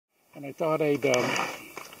and I thought I'd go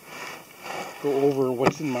over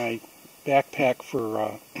what's in my backpack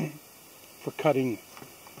for cutting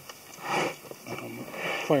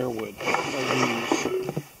firewood that I use.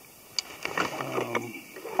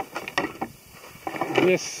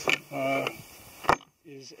 This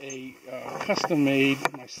is a custom-made,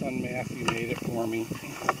 my son Matthew made it for me,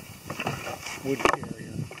 wood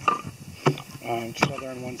carrier. It's leather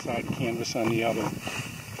on one side, canvas on the other.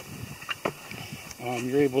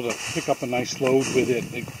 You're able to pick up a nice load with it.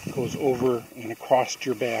 It goes over and across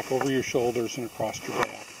your back, over your shoulders and across your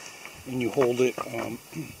back. And you hold it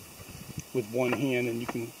with one hand and you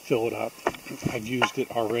can fill it up. I've used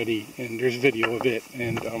it already and there's video of it,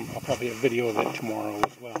 and I'll probably have video of it tomorrow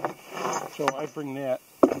as well. So I bring that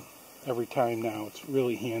every time now. It's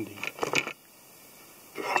really handy.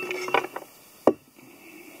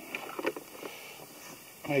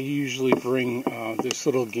 I usually bring this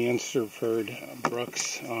little Ganserford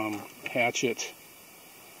Brooks hatchet.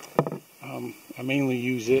 I mainly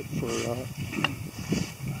use it for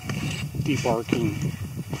debarking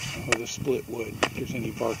the split wood, if there's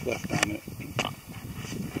any bark left on it.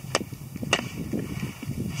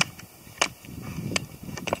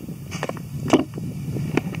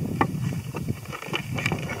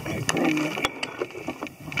 I bring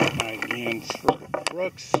my Ganserford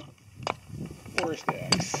Brooks forest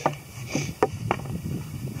axe.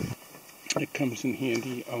 It comes in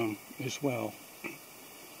handy as well.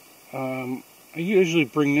 I usually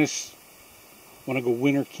bring this when I go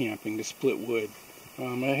winter camping to split wood.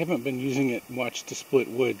 I haven't been using it much to split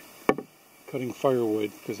wood, cutting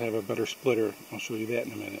firewood, because I have a better splitter. I'll show you that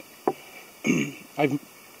in a minute. I've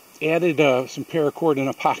added some paracord and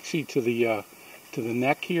epoxy to the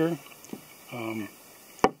neck here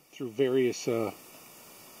through various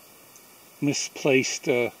misplaced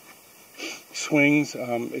swings.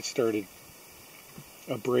 It started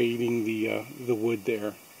abrading the wood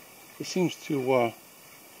there. It seems to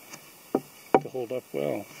hold up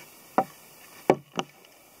well.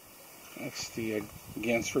 That's the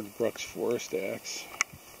Ganserford Brooks forest axe.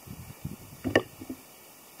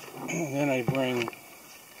 And then I bring,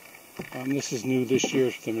 this is new this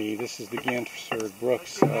year to me, this is the Ganserford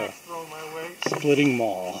Brooks splitting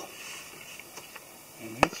maul.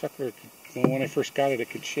 And that sucker, when I first got it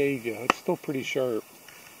could shave you. It's still pretty sharp.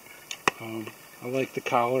 I like the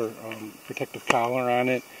collar, protective collar on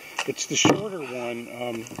it. It's the shorter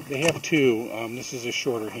one. They have two. This is a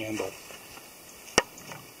shorter handle.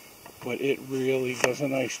 But it really does a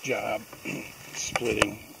nice job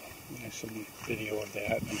splitting. There's some video of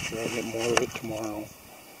that. I'm sure I'll get more of it tomorrow.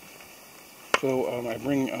 So I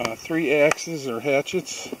bring 3 axes or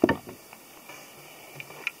hatchets.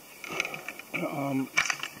 I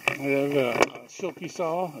have a silky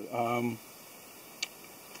saw,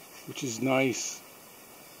 which is nice.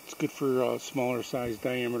 It's good for smaller size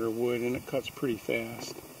diameter wood, and it cuts pretty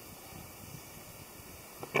fast.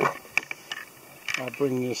 I'll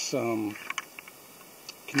bring this canoe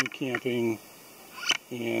camping,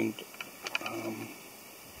 and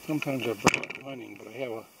sometimes I bring it hunting, but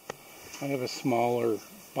I have a smaller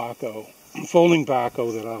Baco, folding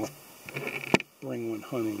Baco that I'll bring when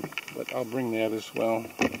hunting, but I'll bring that as well.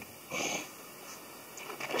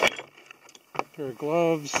 A pair of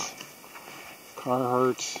gloves,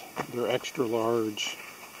 Carhartts. They're extra large.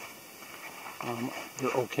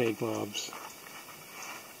 They're okay gloves.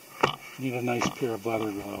 Need a nice pair of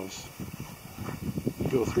leather gloves. You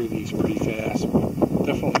go through these pretty fast, but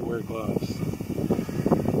definitely wear gloves.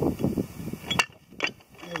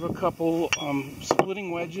 I have a couple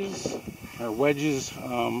splitting wedges, or wedges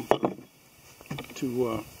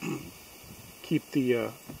to keep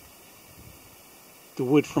the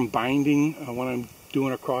wood from binding when I'm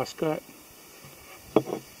doing a crosscut.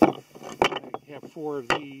 I have 4 of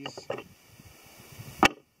these.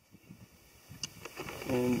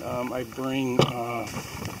 And I bring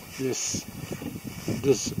this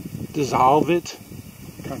Dissolve It,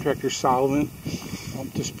 contractor solvent,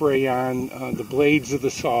 to spray on the blades of the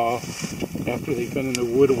saw after they've been in the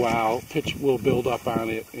wood a while. Pitch will build up on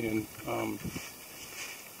it, and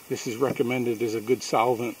this is recommended as a good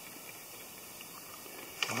solvent.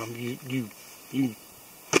 You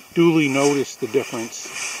duly notice the difference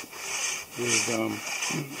with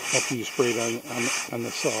after you spray it on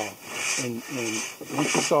the saw. And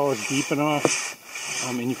once the saw is deep enough,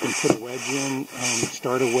 and you can put a wedge in,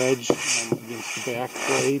 start a wedge against the back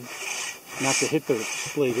blade, not to hit the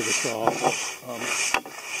blade of the saw,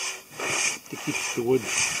 to keep the wood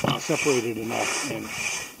separated enough, and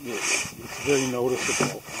it's very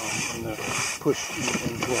noticeable in the push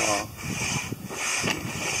and draw.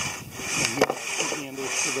 And here are 2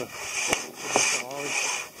 handles to the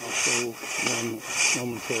saws. I'll show them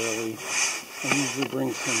momentarily. I usually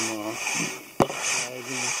bring some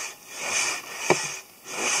flagging.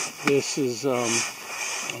 This is a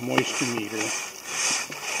moisture meter,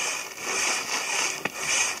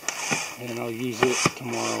 and I'll use it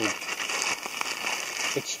tomorrow.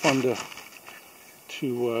 It's fun to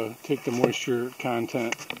take the moisture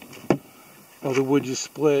content of the wood you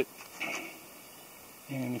split,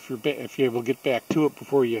 and if you're able to get back to it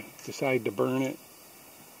before you decide to burn it,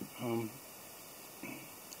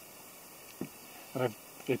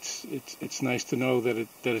 it's nice to know that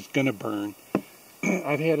it's gonna burn.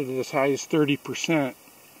 I've had it as high as 30%,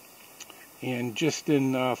 and just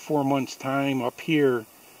in 4 months' time up here,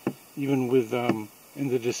 even with in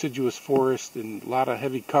the deciduous forest and a lot of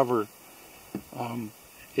heavy cover,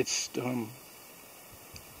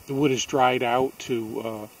 the wood is dried out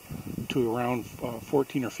to around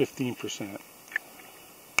 14 or 15%.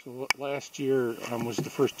 So last year was the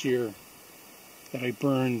first year that I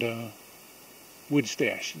burned wood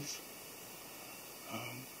stashes,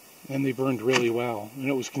 and they burned really well, and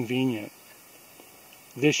it was convenient.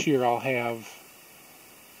 This year I'll have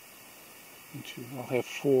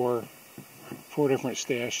four different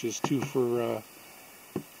stashes, two for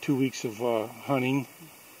 2 weeks of hunting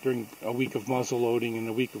during a week of muzzle loading and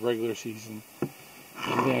a week of regular season,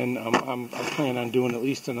 and then I plan on doing at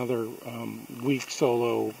least another week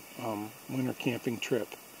solo winter camping trip.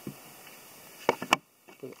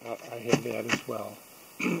 But I have that as well,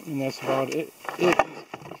 and that's about it.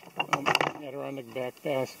 Adirondack back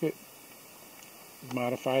basket,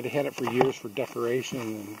 modified. I had it for years for decoration,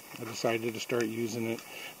 and I decided to start using it.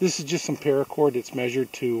 This is just some paracord. It's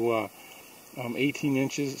measured to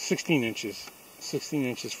 16 inches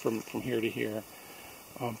from here to here,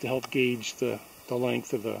 to help gauge the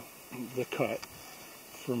length of the cut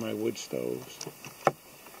for my wood stoves.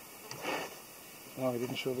 Oh, I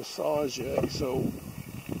didn't show the saws yet. So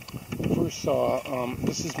the first saw,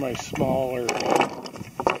 this is my smaller saw.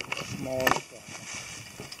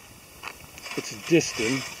 It's a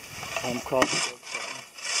Diston crossbow saw.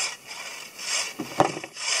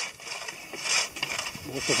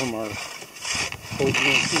 Both of them are old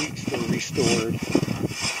antiques. They're restored.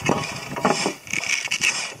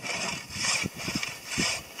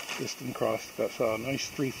 Diston crossbow saw, a nice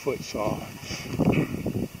 3-foot saw.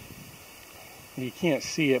 You can't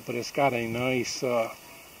see it, but it's got a nice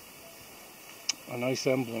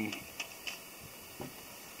emblem.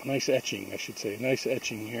 A nice etching, I should say. A nice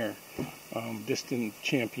etching here. Distant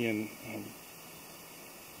Champion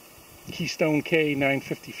Keystone K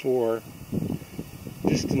 954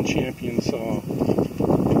 Distant Champion saw.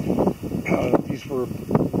 These were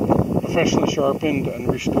professionally sharpened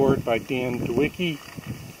and restored by Dan DeWicki.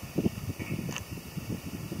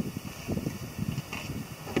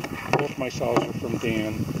 Both my saws are from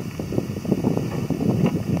Dan.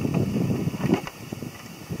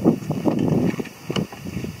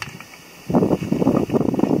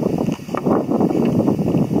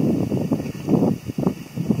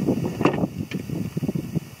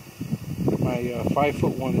 My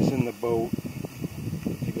 5-foot one is in the boat.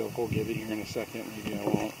 Maybe I'll go get it here in a second. Maybe I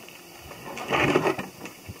won't.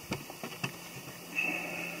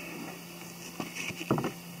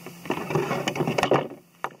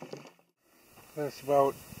 That's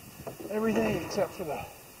about everything except for the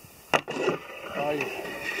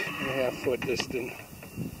 5.5-foot distance.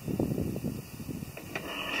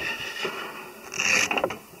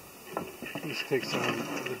 This takes on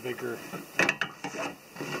the bigger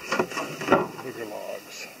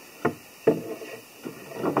logs.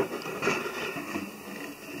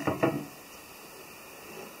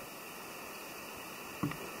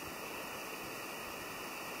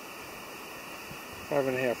 Five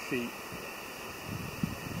and a half feet.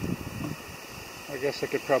 I guess I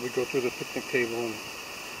could probably go through the picnic table and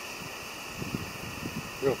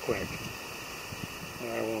real quick.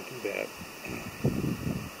 And I won't do that.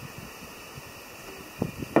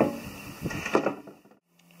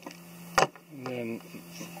 And then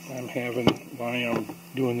while I'm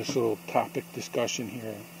doing this little topic discussion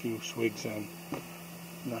here, a few swigs on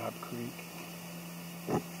Knob Creek.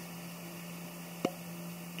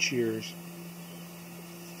 Cheers.